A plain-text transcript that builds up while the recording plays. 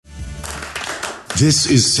This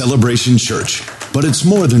is Celebration Church, but it's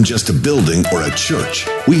more than just a building or a church.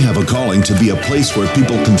 We have a calling to be a place where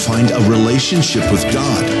people can find a relationship with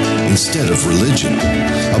God instead of religion.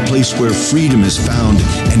 A place where freedom is found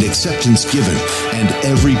and acceptance given, and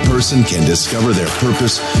every person can discover their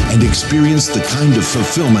purpose and experience the kind of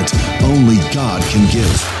fulfillment only God can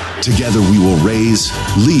give. Together we will raise,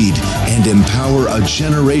 lead, and empower a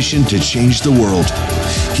generation to change the world.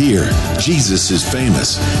 Here, Jesus is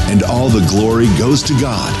famous, and all the glory goes to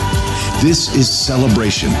God. This is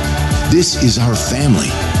Celebration. This is our family.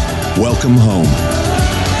 Welcome home.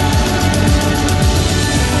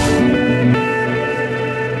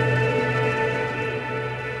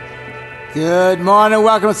 Good morning.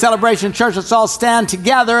 Welcome to Celebration Church. Let's all stand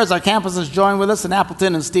together as our campuses join with us in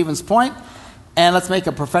Appleton and Stevens Point. And let's make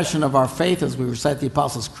a profession of our faith as we recite the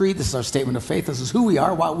Apostles' Creed. This is our statement of faith. This is who we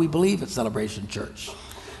are, what we believe at Celebration Church.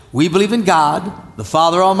 We believe in God, the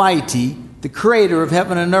Father Almighty, the Creator of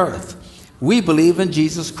heaven and earth. We believe in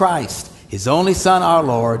Jesus Christ, His only Son, our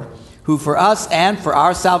Lord, who for us and for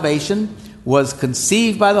our salvation was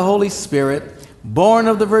conceived by the Holy Spirit, born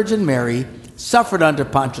of the Virgin Mary, suffered under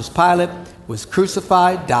Pontius Pilate, was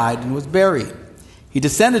crucified, died, and was buried. He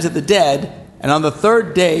descended to the dead, and on the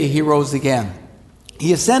third day He rose again.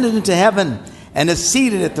 He ascended into heaven and is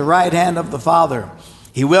seated at the right hand of the Father.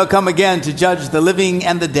 He will come again to judge the living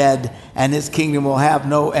and the dead, and His kingdom will have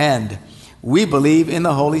no end. We believe in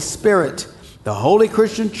the Holy Spirit, the holy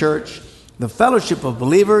Christian church, the fellowship of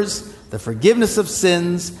believers, the forgiveness of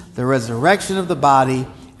sins, the resurrection of the body,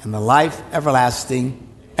 and the life everlasting.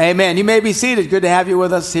 Amen. You may be seated. Good to have you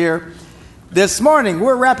with us here this morning.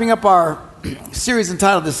 We're wrapping up our series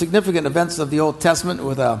entitled The Significant Events of the Old Testament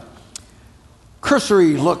with a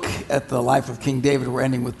cursory look at the life of King David. We're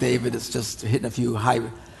ending with David. It's just hitting a few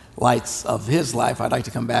highlights of his life. I'd like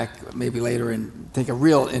to come back maybe later and take a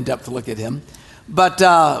real in-depth look at him. But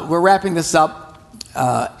we're wrapping this up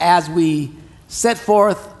as we set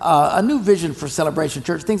forth a new vision for Celebration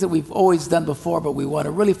Church, things that we've always done before, but we want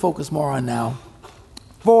to really focus more on now.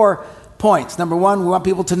 4 points. Number 1, we want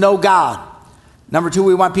people to know God. Number 2,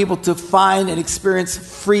 we want people to find and experience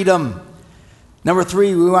freedom. Number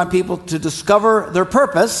 3, we want people to discover their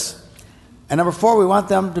purpose. And number 4, we want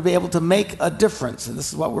them to be able to make a difference. And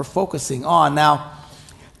this is what we're focusing on. Now,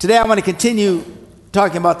 today I'm going to continue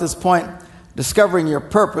talking about this point, discovering your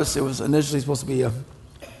purpose. It was initially supposed to be a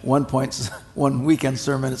 1 weekend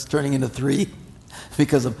sermon. It's turning into 3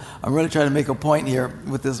 because I'm really trying to make a point here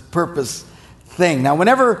with this purpose thing. Now,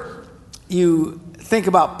 whenever you think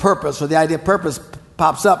about purpose or the idea of purpose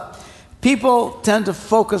pops up, people tend to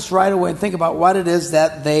focus right away and think about what it is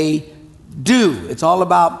that they do. It's all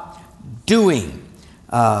about doing.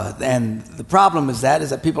 And the problem is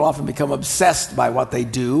that people often become obsessed by what they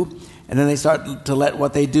do, and then they start to let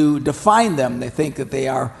what they do define them. They think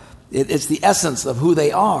that it's the essence of who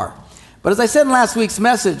they are. But as I said in last week's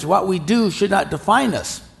message, what we do should not define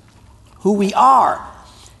us. Who we are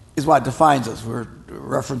is what defines us. We're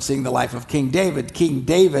referencing the life of King David. King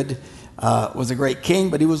David was a great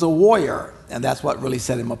king, but he was a warrior, and that's what really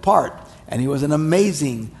set him apart. And he was an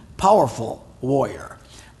amazing, powerful warrior.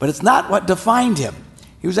 But it's not what defined him.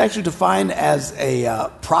 He was actually defined as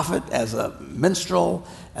a prophet, as a minstrel,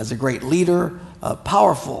 as a great leader, a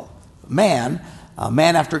powerful man, a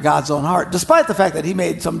man after God's own heart. Despite the fact that he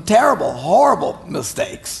made some terrible, horrible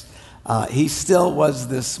mistakes, he still was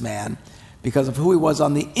this man because of who he was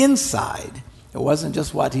on the inside. It wasn't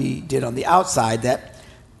just what he did on the outside that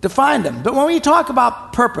defined him. But when we talk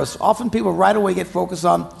about purpose, often people right away get focused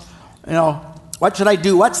on, what should I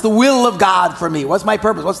do? What's the will of God for me? What's my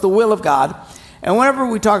purpose? What's the will of God? And whenever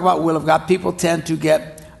we talk about will of God, people tend to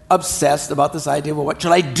get obsessed about this idea, well, what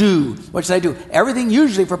should I do? What should I do? Everything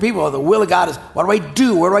usually for people, the will of God is, what do I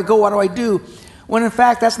do? Where do I go? What do I do? When in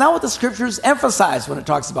fact, that's not what the scriptures emphasize when it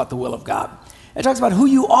talks about the will of God. It talks about who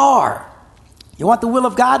you are. You want the will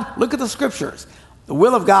of God? Look at the scriptures. The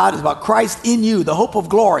will of God is about Christ in you, the hope of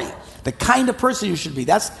glory, the kind of person you should be.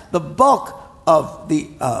 That's the bulk of the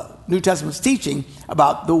New Testament's teaching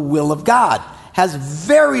about the will of God. Has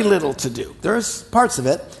very little to do. There's parts of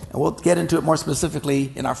it, and we'll get into it more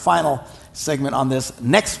specifically in our final segment on this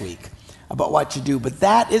next week about what you do. But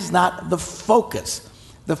that is not the focus.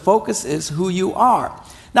 The focus is who you are.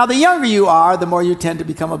 Now, the younger you are, the more you tend to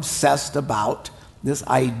become obsessed about this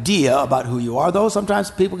idea about who you are. Though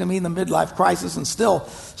sometimes people can be in the midlife crisis and still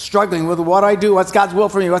struggling with what I do, what's God's will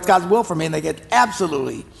for me, what's God's will for me, and they get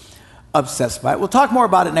absolutely obsessed by it. We'll talk more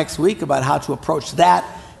about it next week, about how to approach that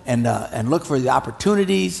and look for the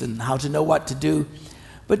opportunities and how to know what to do.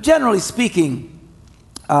 But generally speaking,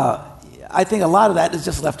 I think a lot of that is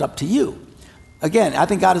just left up to you. Again, I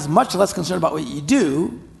think God is much less concerned about what you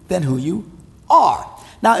do than who you are.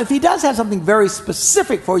 Now, if he does have something very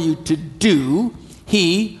specific for you to do,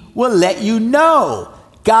 he will let you know.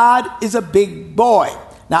 God is a big boy.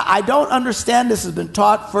 Now, I don't understand, this has been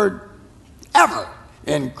taught forever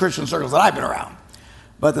in Christian circles that I've been around.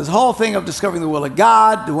 But this whole thing of discovering the will of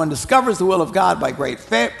God, one discovers the will of God by great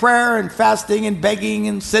prayer and fasting and begging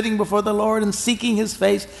and sitting before the Lord and seeking his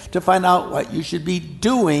face to find out what you should be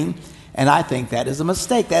doing. And I think that is a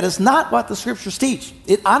mistake. That is not what the scriptures teach.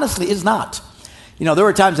 It honestly is not. You know, there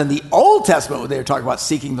were times in the Old Testament where they were talking about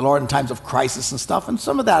seeking the Lord in times of crisis and stuff. And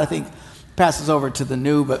some of that, I think, passes over to the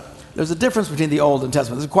New. But there's a difference between the Old and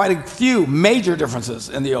Testament. There's quite a few major differences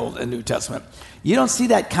in the Old and New Testament. You don't see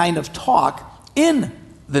that kind of talk in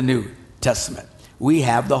the New Testament. We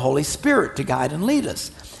have the Holy Spirit to guide and lead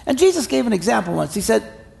us. And Jesus gave an example once. He said,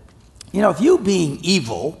 you know, if you being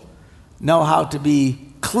evil know how to be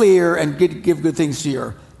clear and give good things to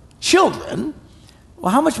your children,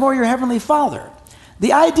 well, how much more your Heavenly Father?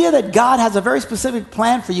 The idea that God has a very specific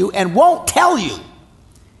plan for you and won't tell you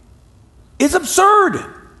is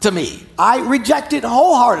absurd to me. I reject it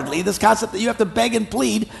wholeheartedly, this concept that you have to beg and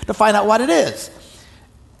plead to find out what it is.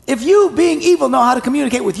 If you, being evil, know how to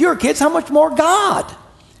communicate with your kids, how much more God?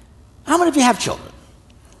 How many of you have children?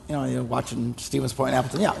 You know, you're watching Stevens Point,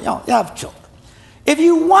 Appleton. Yeah, you have children. If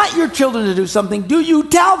you want your children to do something, do you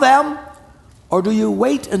tell them, or do you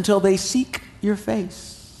wait until they seek your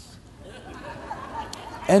face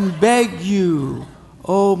and beg you,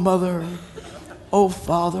 oh mother, oh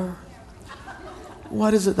father,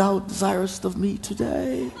 what is it thou desirest of me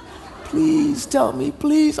today? Please tell me,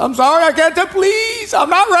 please. I'm sorry, I can't tell, please. I'm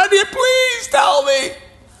not ready, please tell me.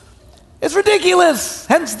 It's ridiculous,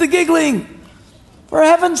 hence the giggling. For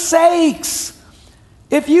heaven's sakes,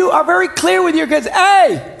 if you are very clear with your kids,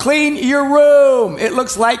 hey, clean your room. It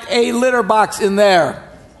looks like a litter box in there.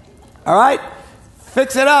 All right?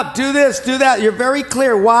 Fix it up, do this, do that. You're very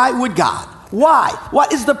clear. Why would God? Why?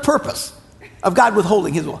 What is the purpose of God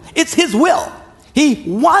withholding his will? It's his will. He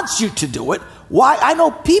wants you to do it. Why? I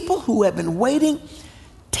know people who have been waiting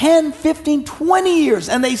 10, 15, 20 years,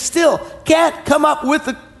 and they still can't come up with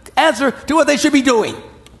the answer to what they should be doing.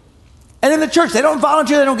 And in the church, they don't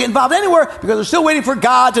volunteer, they don't get involved anywhere because they're still waiting for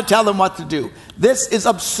God to tell them what to do. This is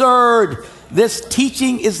absurd. This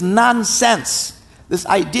teaching is nonsense. This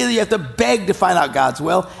idea that you have to beg to find out God's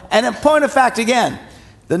will. And in point of fact, again,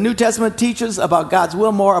 the New Testament teaches about God's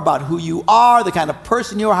will more about who you are, the kind of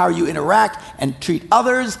person you are, how you interact and treat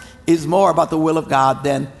others is more about the will of God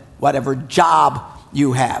than whatever job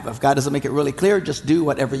you have. If God doesn't make it really clear, just do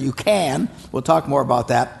whatever you can. We'll talk more about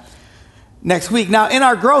that next week. Now, in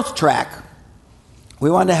our growth track, we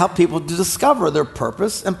want to help people to discover their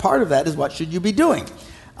purpose, and part of that is what should you be doing.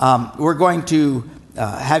 We're going to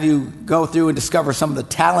have you go through and discover some of the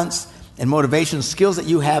talents and motivations, skills that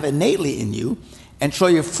you have innately in you, and show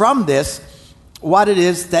you from this what it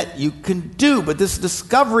is that you can do. But this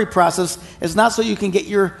discovery process is not so you can get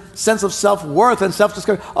your sense of self-worth and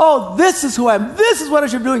self-discovery. Oh, this is who I am. This is what I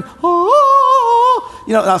should be doing. Oh.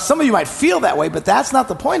 You know, now some of you might feel that way, but that's not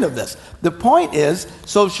the point of this. The point is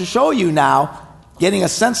so to show you now, getting a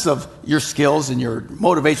sense of your skills and your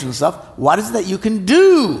motivation and stuff, what is it that you can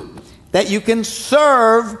do, that you can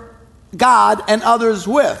serve God and others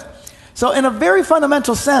with. So in a very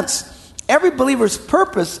fundamental sense, every believer's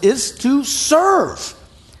purpose is to serve.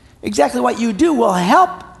 Exactly what you do will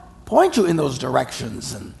help point you in those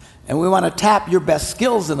directions. And we want to tap your best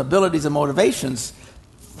skills and abilities and motivations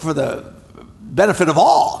for the benefit of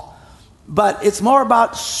all. But it's more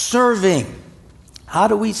about serving. How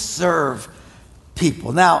do we serve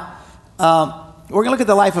people? Now, we're going to look at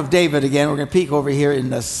the life of David again. We're going to peek over here in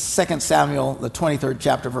the 2 Samuel, the 23rd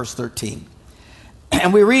chapter, verse 13.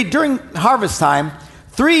 And we read, during harvest time,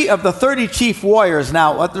 3 of the 30 chief warriors.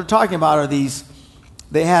 Now, what they're talking about are these.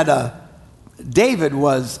 They had David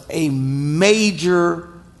was a major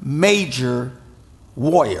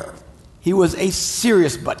warrior. He was a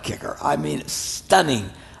serious butt kicker. I mean, stunning.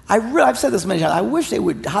 I've said this many times. I wish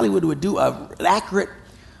Hollywood would do an accurate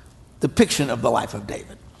depiction of the life of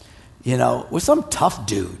David. You know, with some tough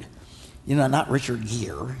dude. You know, not Richard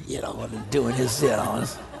Gere. You know, doing his.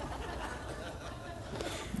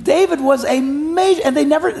 David was a major, and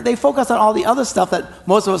they focus on all the other stuff that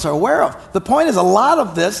most of us are aware of. The point is, a lot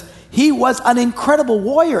of this, he was an incredible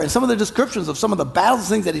warrior, and some of the descriptions of some of the battles,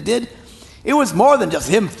 things that he did, it was more than just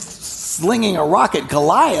him slinging a rock at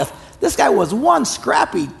Goliath. This guy was one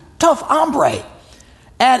scrappy, tough hombre.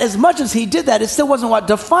 And as much as he did that, it still wasn't what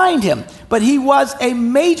defined him. But he was a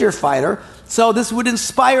major fighter, so this would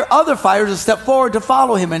inspire other fighters to step forward to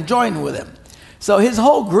follow him and join with him. So his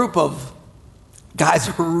whole group of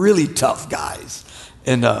guys were really tough guys.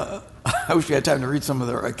 And I wish we had time to read some of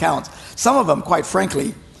their accounts. Some of them, quite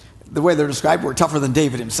frankly, the way they're described, were tougher than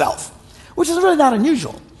David himself, which is really not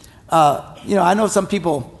unusual. I know some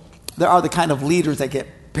people, there are the kind of leaders that get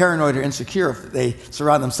paranoid or insecure if they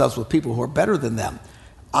surround themselves with people who are better than them.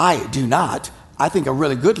 I do not. I think a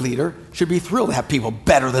really good leader should be thrilled to have people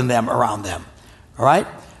better than them around them. All right?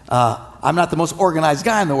 I'm not the most organized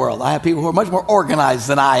guy in the world. I have people who are much more organized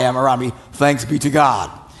than I am around me. Thanks be to God.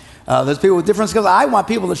 There's people with different skills. I want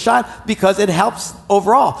people to shine because it helps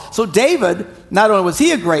overall. So David, not only was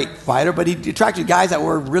he a great fighter, but he attracted guys that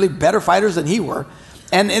were really better fighters than he were.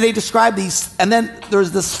 And they describe these, and then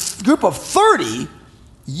there's this group of 30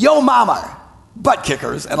 yo mama butt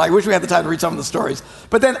kickers, and I wish we had the time to read some of the stories.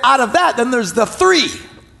 But then out of that, then there's the 3.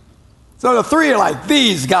 So the 3 are like,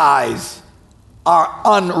 these guys are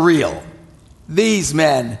unreal. These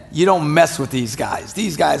men, you don't mess with these guys.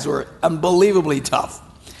 These guys were unbelievably tough.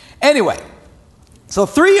 Anyway, so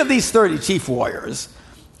 3 of these 30 chief warriors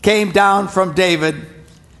came down from David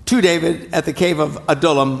to David at the cave of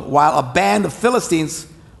Adullam while a band of Philistines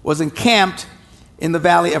was encamped in the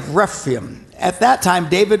valley of Rephaim. At that time,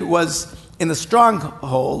 David was in the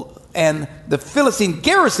stronghold, and the Philistine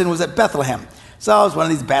garrison was at Bethlehem. So it was one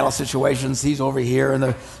of these battle situations. He's over here, and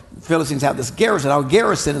the Philistines have this garrison. Our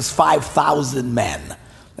garrison is 5,000 men.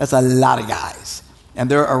 That's a lot of guys. And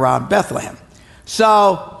they're around Bethlehem.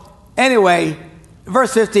 So, anyway,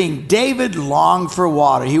 verse 15, David longed for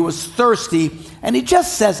water. He was thirsty, and he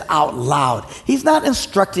just says out loud. He's not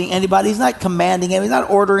instructing anybody. He's not commanding anything. He's not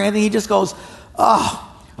ordering anything. He just goes,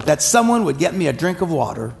 that someone would get me a drink of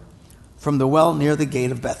water from the well near the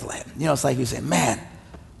gate of Bethlehem. It's like you say, man,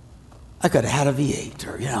 I could have had a V8,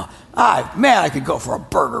 or, I could go for a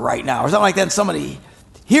burger right now, or something like that. And somebody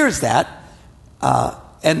hears that.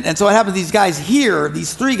 And so what happens, these guys hear,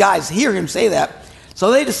 these 3 guys hear him say that.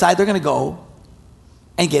 So they decide they're going to go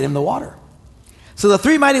and get him the water. So the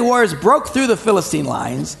 3 mighty warriors broke through the Philistine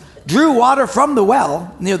lines, drew water from the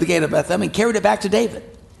well near the gate of Bethlehem, and carried it back to David.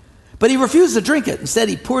 But he refused to drink it. Instead,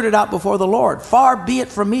 he poured it out before the Lord. Far be it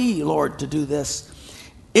from me, Lord, to do this.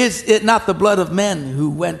 Is it not the blood of men who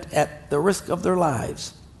went at the risk of their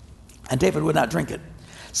lives? And David would not drink it.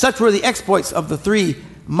 Such were the exploits of the 3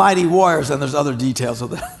 mighty warriors. And there's other details of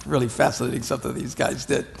the really fascinating stuff that these guys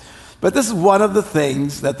did. But this is one of the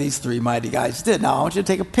things that these 3 mighty guys did. Now, I want you to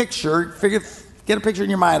take a picture, get a picture in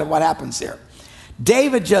your mind of what happens here.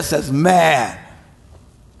 David just says, man,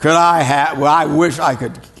 I wish I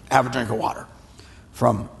could have a drink of water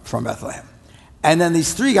from Bethlehem. And then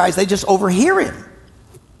these 3 guys, they just overhear him.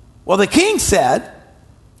 Well, the king said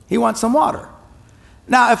he wants some water.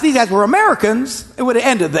 Now, if these guys were Americans, it would have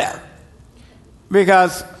ended there.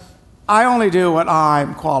 Because I only do what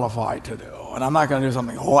I'm qualified to do. And I'm not going to do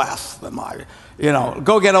something less than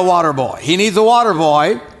go get a water boy. He needs a water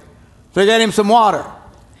boy to get him some water.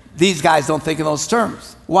 These guys don't think in those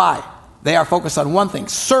terms. Why? They are focused on one thing,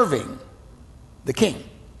 serving the king.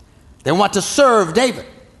 They want to serve David.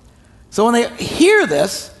 So when they hear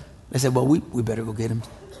this, they say, well, we better go get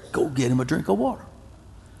him a drink of water.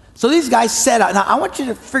 So these guys set out. Now, I want you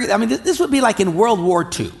to figure, this would be like in World War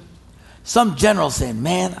II. Some general saying,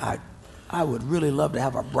 man, I would really love to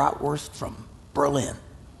have a bratwurst from Berlin.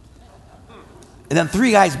 And then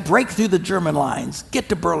 3 guys break through the German lines, get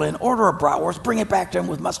to Berlin, order a bratwurst, bring it back to them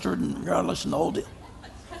with mustard and relish and the whole deal.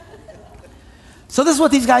 So this is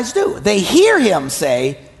what these guys do. They hear him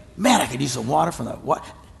say, man, I could use some water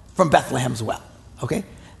from Bethlehem's well. Okay?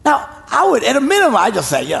 Now, I would, at a minimum, I'd just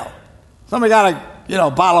say, somebody got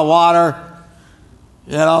a bottle of water,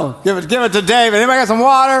 give it to David. Anybody got some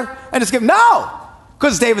water? And just give him, no.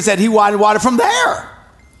 Because David said he wanted water from there.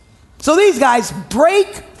 So these guys break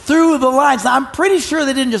through the lines. Now, I'm pretty sure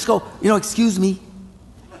they didn't just go, excuse me,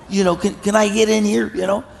 can I get in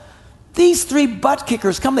here, These 3 butt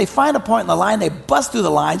kickers come, they find a point in the line, they bust through the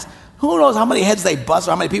lines. Who knows how many heads they bust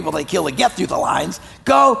or how many people they kill to get through the lines.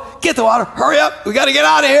 Go, get the water, hurry up, we got to get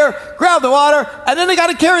out of here, grab the water, and then they got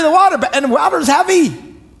to carry the water, and the water's heavy.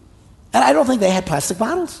 And I don't think they had plastic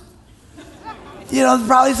bottles.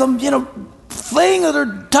 Probably some, thing that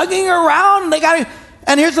they're tugging around.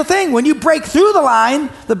 And here's the thing, when you break through the line,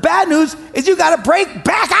 the bad news is you got to break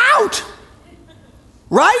back out.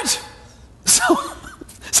 Right?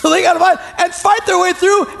 So they got to fight their way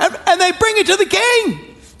through, and they bring it to the king.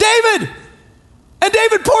 David! And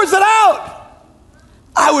David pours it out.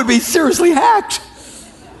 I would be seriously hacked.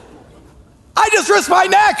 I just risked my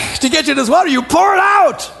neck to get you this water. You pour it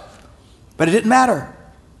out. But it didn't matter.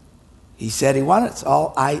 He said he wanted it. It's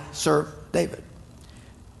all I serve David.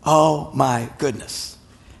 Oh my goodness.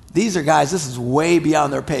 These are guys, this is way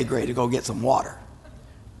beyond their pay grade to go get some water.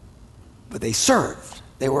 but they served.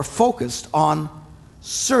 They were focused on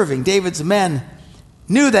serving. David's men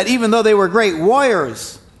knew that even though they were great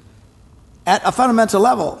warriors at a fundamental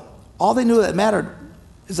level, all they knew that mattered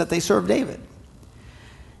is that they served David.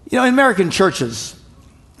 You know, in American churches,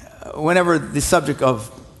 whenever the subject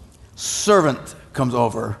of servant comes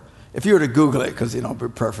over, if you were to Google it, because,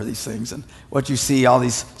 prepare for these things, and what you see, all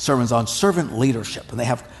these sermons on servant leadership, and they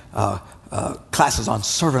have classes on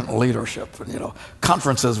servant leadership, and,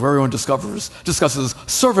 conferences where everyone discusses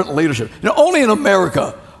servant leadership. Only in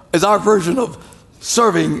America is our version of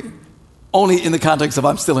serving only in the context of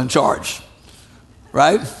I'm still in charge,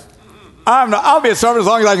 right? I'll be a servant as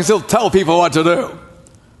long as I can still tell people what to do.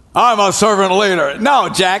 I'm a servant leader. No,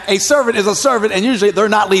 Jack, a servant is a servant, and usually they're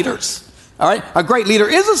not leaders. All right? A great leader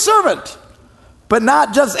is a servant, but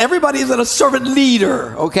not just everybody isn't a servant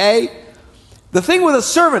leader, okay? The thing with a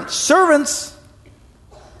servant, servants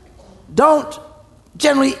don't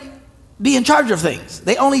generally be in charge of things.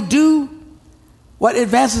 They only do what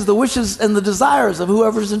advances the wishes and the desires of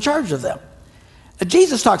whoever's in charge of them.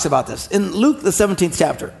 Jesus talks about this in Luke, the 17th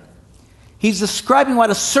chapter. He's describing what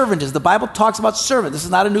a servant is. The Bible talks about servant. This is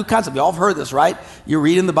not a new concept. You all have heard this, right? You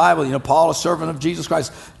read in the Bible, Paul, a servant of Jesus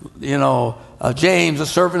Christ. James, a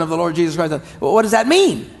servant of the Lord Jesus Christ. Well, what does that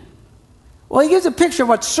mean? Well, he gives a picture of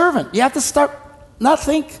what servant. You have to not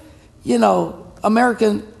think,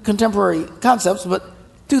 American contemporary concepts, but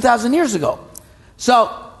 2,000 years ago.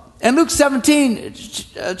 So, in Luke 17,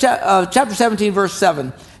 chapter 17, verse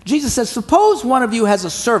 7, Jesus says, suppose one of you has a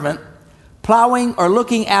servant plowing or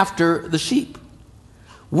looking after the sheep.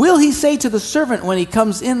 Will he say to the servant when he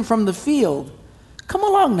comes in from the field, come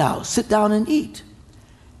along now, sit down and eat?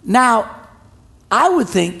 Now, I would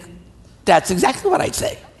think that's exactly what I'd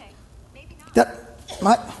say. Okay, maybe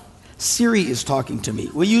not. Siri is talking to me.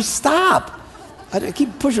 Will you stop? I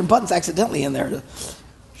keep pushing buttons accidentally in there.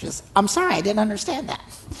 I'm sorry, I didn't understand that.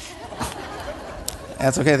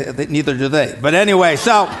 That's okay, neither do they. But anyway,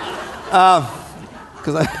 so,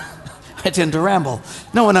 because I tend to ramble.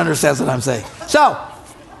 No one understands what I'm saying. So,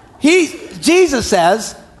 Jesus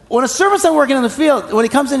says, when a servant's not working in the field, when he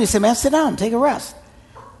comes in, he says, man, sit down, take a rest.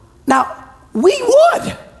 Now, we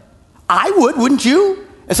would. I would, wouldn't you?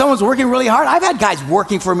 If someone's working really hard, I've had guys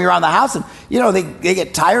working for me around the house, and, they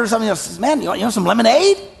get tired or something. Man, you want some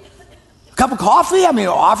lemonade? A cup of coffee?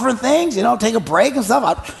 Offering things, take a break and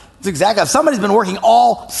stuff. It's exactly. If somebody's been working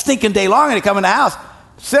all stinking day long and they come in the house,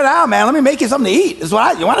 sit down, man. Let me make you something to eat. You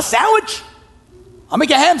want a sandwich? I'll make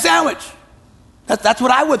you a ham sandwich. That's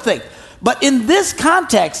what I would think. But in this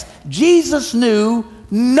context, Jesus knew,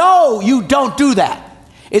 no, you don't do that.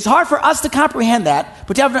 It's hard for us to comprehend that,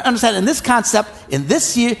 but you have to understand in this concept, in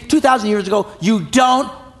this year, 2,000 years ago, you don't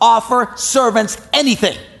offer servants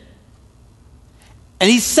anything. And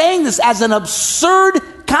he's saying this as an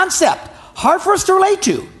absurd concept, hard for us to relate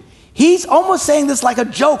to. He's almost saying this like a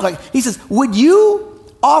joke. Like he says, would you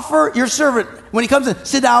offer your servant, when he comes in,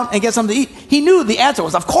 sit down and get something to eat? He knew the answer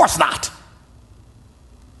was, of course not.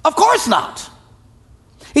 Of course not.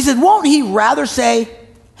 He said, won't he rather say,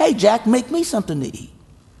 hey, Jack, make me something to eat.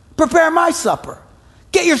 Prepare my supper.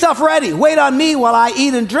 Get yourself ready. Wait on me while I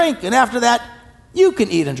eat and drink. And after that, you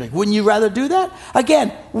can eat and drink. Wouldn't you rather do that?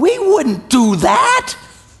 Again, we wouldn't do that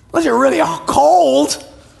unless you're really cold.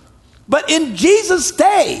 But in Jesus'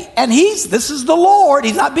 day, and this is the Lord,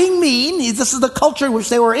 he's not being mean, this is the culture in which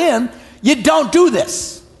they were in, you don't do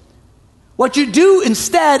this. What you do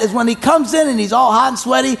instead is when he comes in and he's all hot and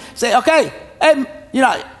sweaty, say, okay, and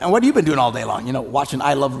and what have you been doing all day long? Watching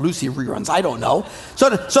I Love Lucy reruns, I don't know. So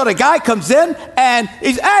the guy comes in and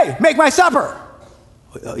he's, hey, make my supper.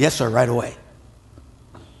 Yes, sir, right away.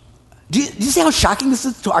 Do you see how shocking this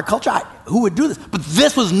is to our culture? Who would do this? But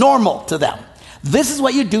this was normal to them. This is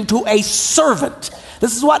what you do to a servant.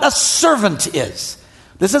 This is what a servant is.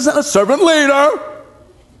 This isn't a servant leader.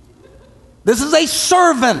 This is a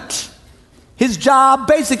servant. His job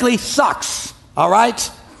basically sucks, all right?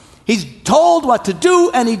 He's told what to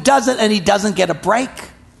do, and he does it, and he doesn't get a break.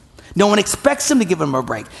 No one expects him to give him a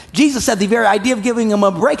break. Jesus said the very idea of giving him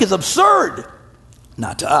a break is absurd.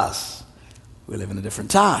 Not to us. We live in a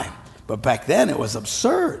different time. But back then, it was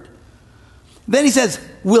absurd. Then he says,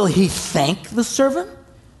 will he thank the servant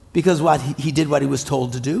because he did what he was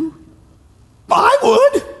told to do? I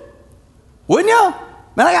would. Wouldn't you?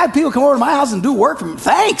 Man, I got people come over to my house and do work for me.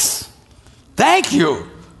 Thanks. Thank you.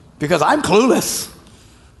 Because I'm clueless.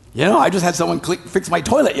 I just had someone fix my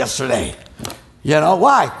toilet yesterday.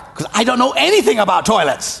 Why? Because I don't know anything about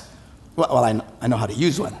toilets. Well, I know how to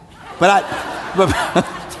use one. But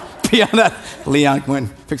beyond that, Leon went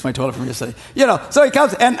and fixed my toilet for me yesterday. So he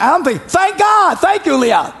comes, and I'm thinking, thank God, thank you,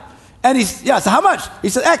 Leon. And so how much? He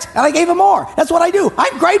said, X. And I gave him more. That's what I do.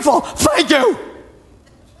 I'm grateful. Thank you.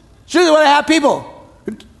 It's usually what I have people.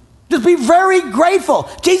 Just be very grateful.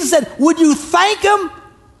 Jesus said, would you thank him?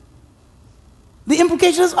 The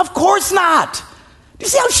implication is, of course not. Do you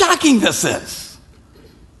see how shocking this is?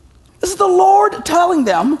 This is the Lord telling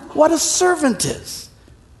them what a servant is.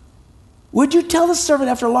 Would you tell the servant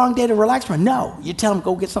after a long day to relax? No. You tell him,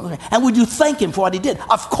 go get something. And would you thank him for what he did?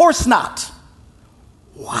 Of course not.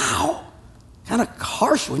 Wow. Kind of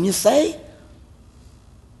harsh, wouldn't you say?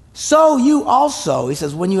 So you also, he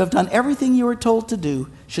says, when you have done everything you were told to do,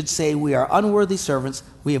 should say, we are unworthy servants.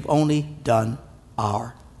 We have only done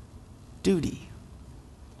our duty.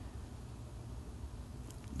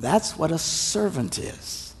 That's what a servant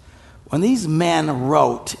is. When these men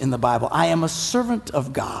wrote in the Bible, I am a servant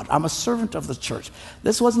of God. I'm a servant of the church.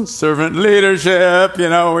 This wasn't servant leadership,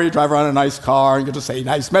 where you drive around in a nice car and get to say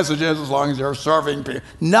nice messages as long as you're serving people.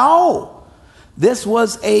 No. This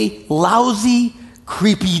was a lousy,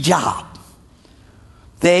 creepy job.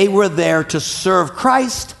 They were there to serve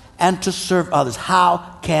Christ and to serve others.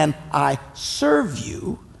 How can I serve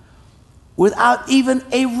you without even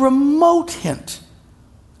a remote hint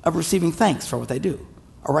of receiving thanks for what they do,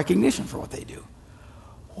 or recognition for what they do?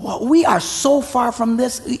 Well, we are so far from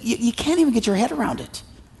this, you can't even get your head around it.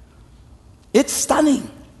 It's stunning.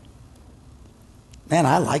 Man,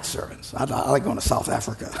 I like servants. I like going to South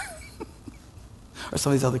Africa or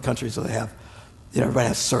some of these other countries where they have, everybody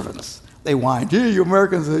has servants. They whine, gee, you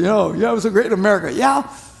Americans, it was so great in America.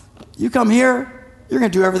 Yeah, you come here, you're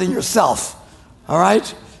going to do everything yourself, all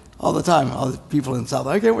right? All the time, all the people in the South,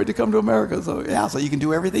 I can't wait to come to America. So you can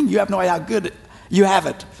do everything. You have no idea how good you have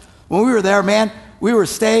it. When we were there, man, we were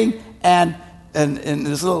staying and in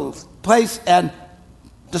this little place, and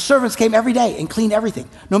the servants came every day and cleaned everything.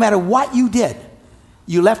 No matter what you did,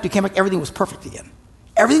 you left, you came back, everything was perfect again.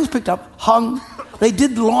 Everything was picked up, hung. They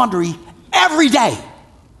did the laundry every day.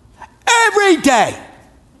 Every day.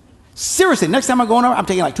 Seriously, next time I'm going over, I'm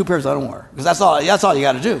taking like 2 pairs of underwear, because that's all you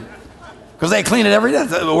got to do. Because they clean it every day.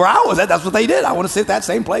 Where I was at, that's what they did. I want to sit at that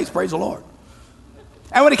same place, praise the Lord.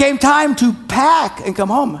 And when it came time to pack and come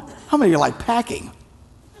home, how many of you like packing?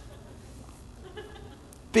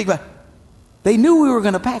 They knew we were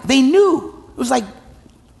going to pack. They knew. It was like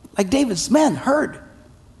David's men heard.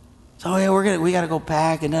 So yeah, we got to go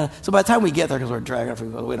pack. And so by the time we get there, because we're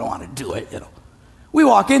dragging, we don't want to do it, We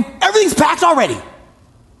walk in, everything's packed already.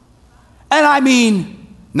 And I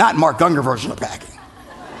mean, not Mark Gungor version of packing.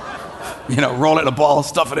 Roll it in a ball,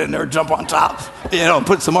 stuff it in there, jump on top,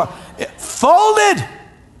 put some more. Folded,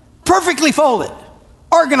 perfectly folded,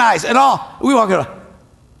 organized and all. We walk in,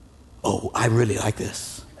 oh, I really like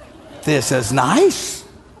this. This is nice.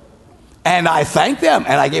 And I thanked them,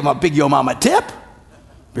 and I gave them a big Yo Mama tip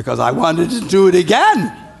because I wanted to do it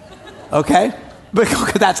again. Okay?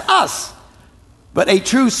 Because that's us. But a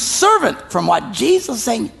true servant, from what Jesus is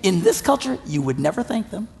saying, in this culture, you would never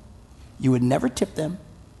thank them. You would never tip them.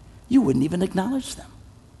 You wouldn't even acknowledge them.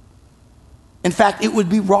 In fact, it would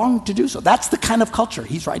be wrong to do so. That's the kind of culture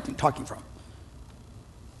he's talking from.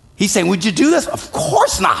 He's saying, would you do this? Of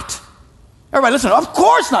course not. Everybody listen, of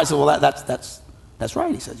course not. I said, well, that's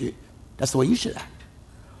right. He said, that's the way you should act.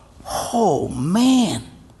 Oh, man.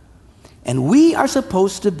 And we are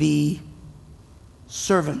supposed to be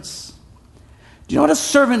servants. Do you know what a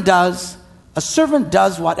servant does? A servant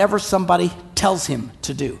does whatever somebody tells him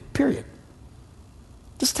to do, period.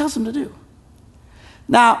 Just tells him to do.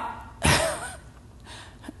 Now,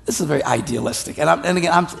 this is very idealistic. And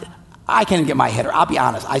again, I can't even get my head, or I'll be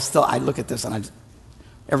honest, I look at this and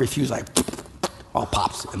every fuse all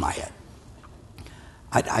pops in my head.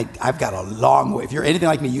 I've got a long way. If you're anything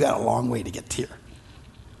like me, you got a long way to get here.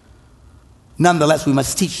 Nonetheless, we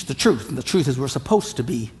must teach the truth. And the truth is we're supposed to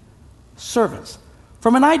be servants.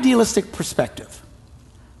 From an idealistic perspective,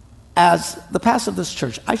 as the pastor of this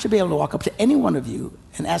church, I should be able to walk up to any one of you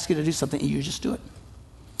and ask you to do something, and you just do it.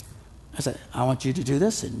 I said, I want you to do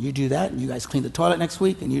this, and you do that, and you guys clean the toilet next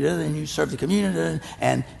week, and you do that, and you serve the communion,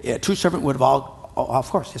 and a true servant would have all, oh, of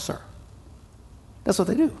course, yes, sir. That's what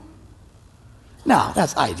they do. Now,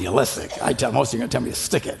 that's idealistic. I tell most of you are going to tell me to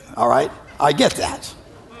stick it, all right? I get that.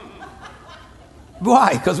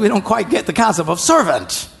 Why? Because we don't quite get the concept of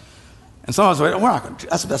servant. And some of us, we're not going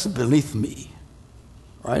to, that's beneath me,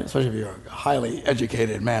 right? Especially if you're a highly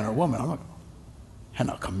educated man or woman. I'm not going to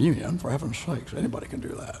hand out communion, for heaven's sakes. Anybody can do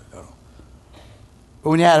that, But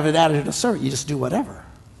when you have an attitude of servant, you just do whatever,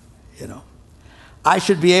 I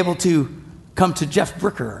should be able to come to Jeff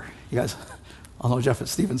Bricker. You guys all know Jeff at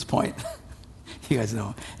Stevens Point. You guys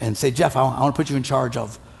know. And say, Jeff, I want to put you in charge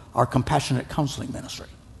of our compassionate counseling ministry.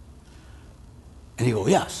 And he go,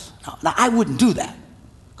 yes. Now, I wouldn't do that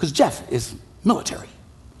because Jeff is military.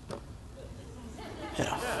 You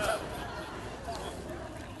know.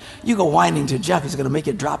 You go whining to Jeff, he's going to make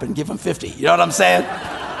it drop and give him 50. You know what I'm saying?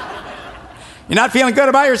 You're not feeling good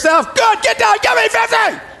about yourself? Good, get down, give me 50!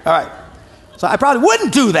 All right. So I probably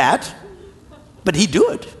wouldn't do that, but he'd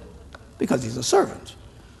do it because he's a servant.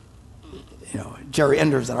 You know, Jerry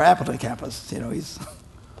Enders at our Appleton campus, you know, he's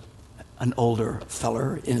an older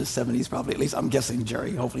feller in his 70s probably, at least I'm guessing,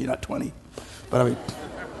 Jerry. Hopefully you're not 20. But I mean,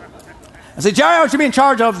 I say, Jerry, I want you to be in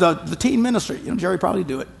charge of the teen ministry. You know, Jerry probably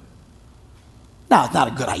do it. Now, it's not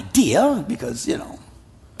a good idea because, you know,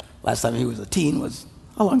 last time he was a teen was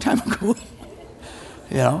a long time ago.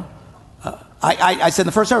 You know, I said in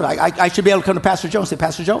the first service, I should be able to come to Pastor Joe and say,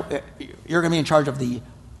 Pastor Joe, you're going to be in charge of the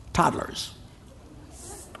toddlers.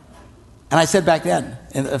 And I said back then,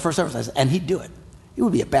 in the first service, I said, and he'd do it. It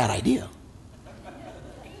would be a bad idea.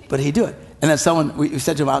 But he'd do it. And then someone, we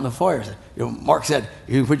said to him out in the foyer, said, you know, Mark said,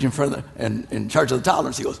 you can put you in front of in charge of the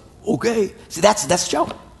toddlers. He goes, okay. See, that's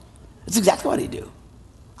Joe. That's exactly what he'd do.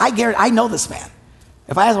 I know this man.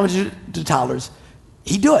 If I asked him to do toddlers,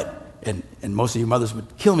 he'd do it. And most of you mothers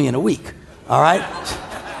would kill me in a week. All right?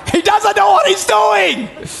 He doesn't know what he's doing.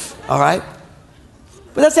 All right?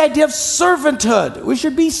 But that's the idea of servanthood. We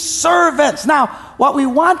should be servants. Now, what we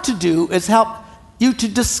want to do is help you to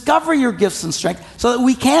discover your gifts and strengths so that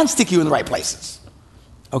we can stick you in the right places.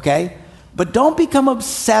 Okay? But don't become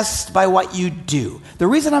obsessed by what you do. The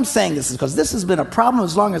reason I'm saying this is because this has been a problem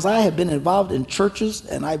as long as I have been involved in churches,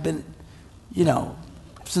 and I've been, you know,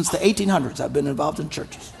 since the 1800s, I've been involved in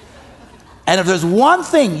churches. And if there's one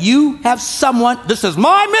thing, you have someone, this is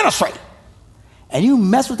my ministry, and you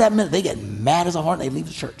mess with that ministry, they get mad as a hornet, they leave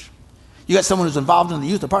the church. You got someone who's involved in the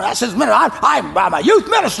youth department, that's his ministry, I'm a youth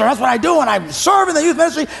minister, that's what I do, and I serve in the youth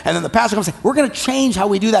ministry, and then the pastor comes and says, we're going to change how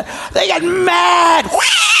we do that. They get mad,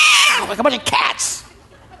 like a bunch of cats.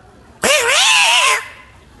 They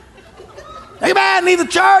get mad, leave the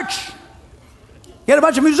church. Get a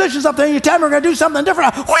bunch of musicians up there, and you tell them we're going to do something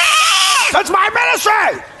different. That's my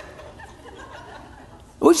ministry.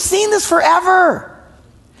 We've seen this forever.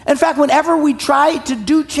 In fact, whenever we try to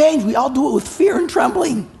do change, we all do it with fear and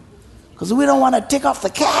trembling because we don't want to tick off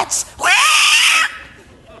the cats.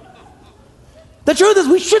 The truth is,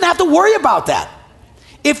 we shouldn't have to worry about that.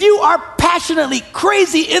 If you are passionately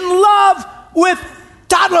crazy in love with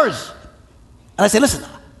toddlers, and I say, listen,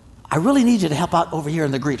 I really need you to help out over here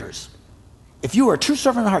in the greeters. If you are a true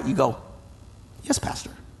servant of the heart, you go, yes,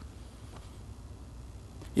 Pastor.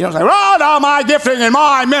 You don't say, oh, no, my gifting in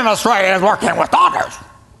my ministry is working with toddlers.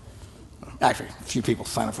 Actually, a few people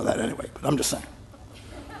sign up for that anyway, but I'm just saying.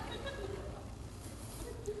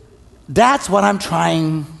 That's what I'm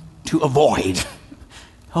trying to avoid.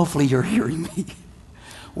 Hopefully you're hearing me.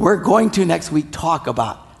 We're going to next week talk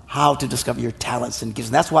about how to discover your talents and gifts.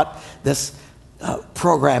 And that's what this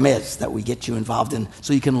program is that we get you involved in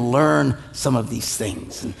so you can learn some of these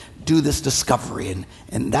things and do this discovery.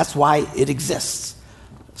 And that's why it exists.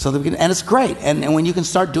 So that we can, and it's great. And when you can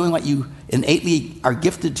start doing what you innately are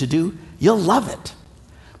gifted to do, you'll love it.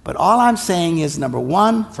 But all I'm saying is, number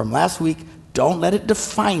one, from last week, don't let it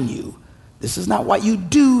define you. This is not what you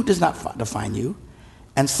do, does not define you.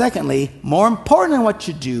 And secondly, more important than what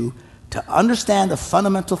you do, to understand the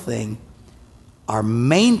fundamental thing, our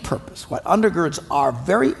main purpose, what undergirds our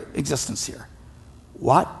very existence here.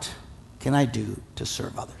 What can I do to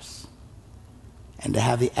serve others? And to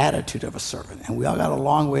have the attitude of a servant. And we all got a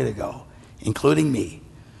long way to go, including me.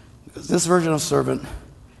 Because this version of servant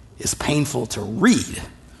is painful to read,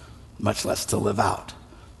 much less to live out.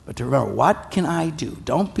 But to remember, what can I do?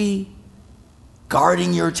 Don't be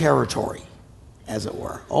guarding your territory, as it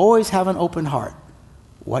were. Always have an open heart.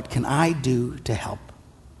 What can I do to help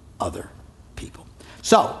other people?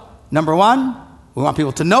 So, number one, we want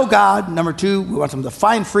people to know God. Number two, we want them to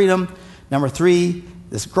find freedom. Number three,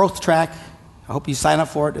 this growth track. I hope you sign up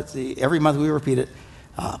for it. Every month we repeat it.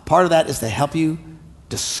 Part of that is to help you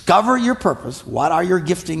discover your purpose. What are your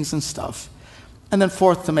giftings and stuff? And then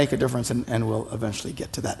fourth, to make a difference, and we'll eventually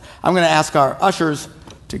get to that. I'm going to ask our ushers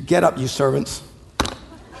to get up, you servants.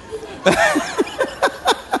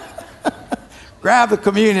 Grab the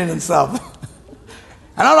communion and stuff.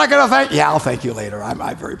 And I'm not going to thank you. Yeah, I'll thank you later.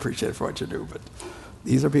 I'm very appreciative for what you do. But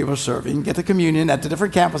these are people serving. Get the communion at the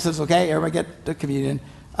different campuses, okay? Everybody get the communion.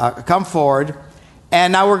 Come forward.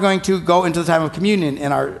 And now we're going to go into the time of communion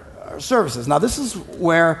in our services. Now, this is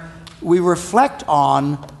where we reflect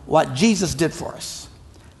on what Jesus did for us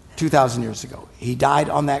 2,000 years ago. He died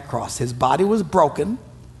on that cross. His body was broken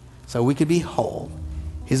so we could be whole.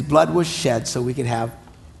 His blood was shed so we could have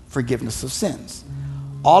forgiveness of sins.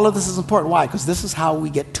 All of this is important. Why? Because this is how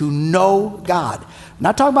we get to know God. I'm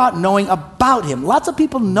not talking about knowing about him. Lots of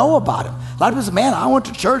people know about him. A lot of people say, man, I went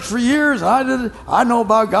to church for years. I know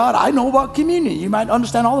about God. I know about communion. You might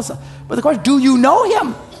understand all this stuff. But the question, do you know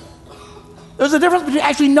him? There's a difference between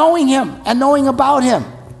actually knowing him and knowing about him.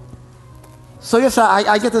 So yes,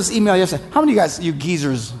 I get this email yesterday. How many of you guys, you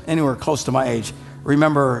geezers anywhere close to my age,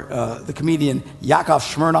 remember the comedian Yakov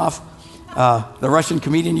Smirnoff? The Russian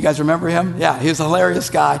comedian, you guys remember him? Yeah, he was a hilarious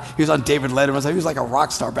guy. He was on David Letterman. He was like a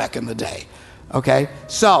rock star back in the day. Okay,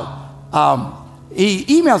 so he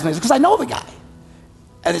emails me because I know the guy.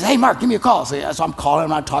 And he says, hey, Mark, give me a call. So I'm calling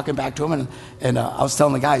him, I'm talking back to him, and I was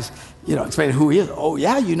telling the guys, explaining who he is. Oh,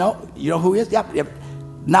 yeah, you know who he is? Yep.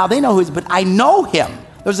 Now they know who he is, but I know him.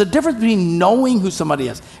 There's a difference between knowing who somebody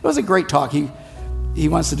is. It was a great talk. He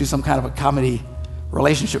wants to do some kind of a comedy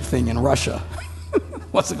relationship thing in Russia.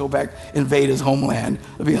 Wants to go back, invade his homeland.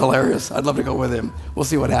 It'd be hilarious. I'd love to go with him. We'll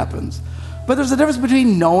see what happens. But there's a difference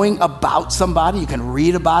between knowing about somebody. You can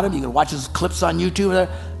read about him. You can watch his clips on YouTube.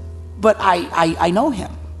 But I know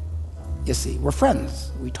him. You see, we're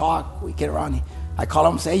friends. We talk. We get around. I call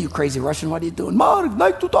him and say, hey, you crazy Russian, what are you doing? Mark, I'd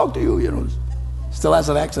like to talk to you. Still has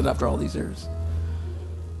an accent after all these years.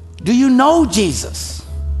 Do you know Jesus?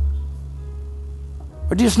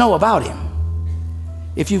 Or do you just know about him?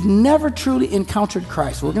 If you've never truly encountered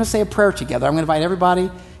Christ, we're going to say a prayer together. I'm going to invite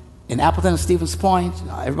everybody in Appleton and Stevens Point,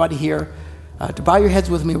 everybody here, to bow your heads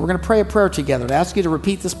with me. We're going to pray a prayer together. To ask you to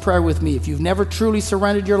repeat this prayer with me. If you've never truly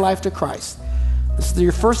surrendered your life to Christ, this is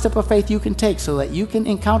your first step of faith you can take so that you can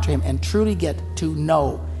encounter him and truly get to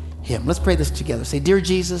know him. Let's pray this together. Say, dear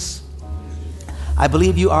Jesus, I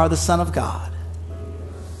believe you are the Son of God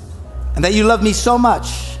and that you love me so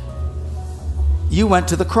much, you went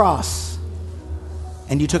to the cross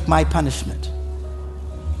and you took my punishment.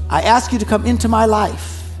 I ask you to come into my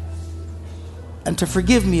life and to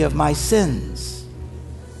forgive me of my sins.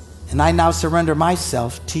 And I now surrender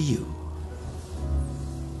myself to you.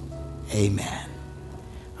 Amen.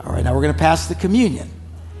 All right, now we're going to pass the communion.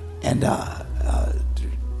 And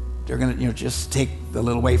they're going to just take the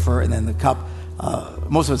little wafer and then the cup.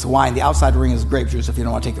 Most of it's wine. The outside ring is grape juice if you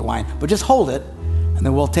don't want to take the wine. But just hold it, and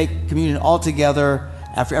then we'll take communion all together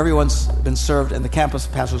after everyone's been served, and the campus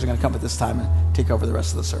pastors are going to come at this time and take over the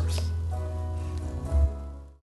rest of the service.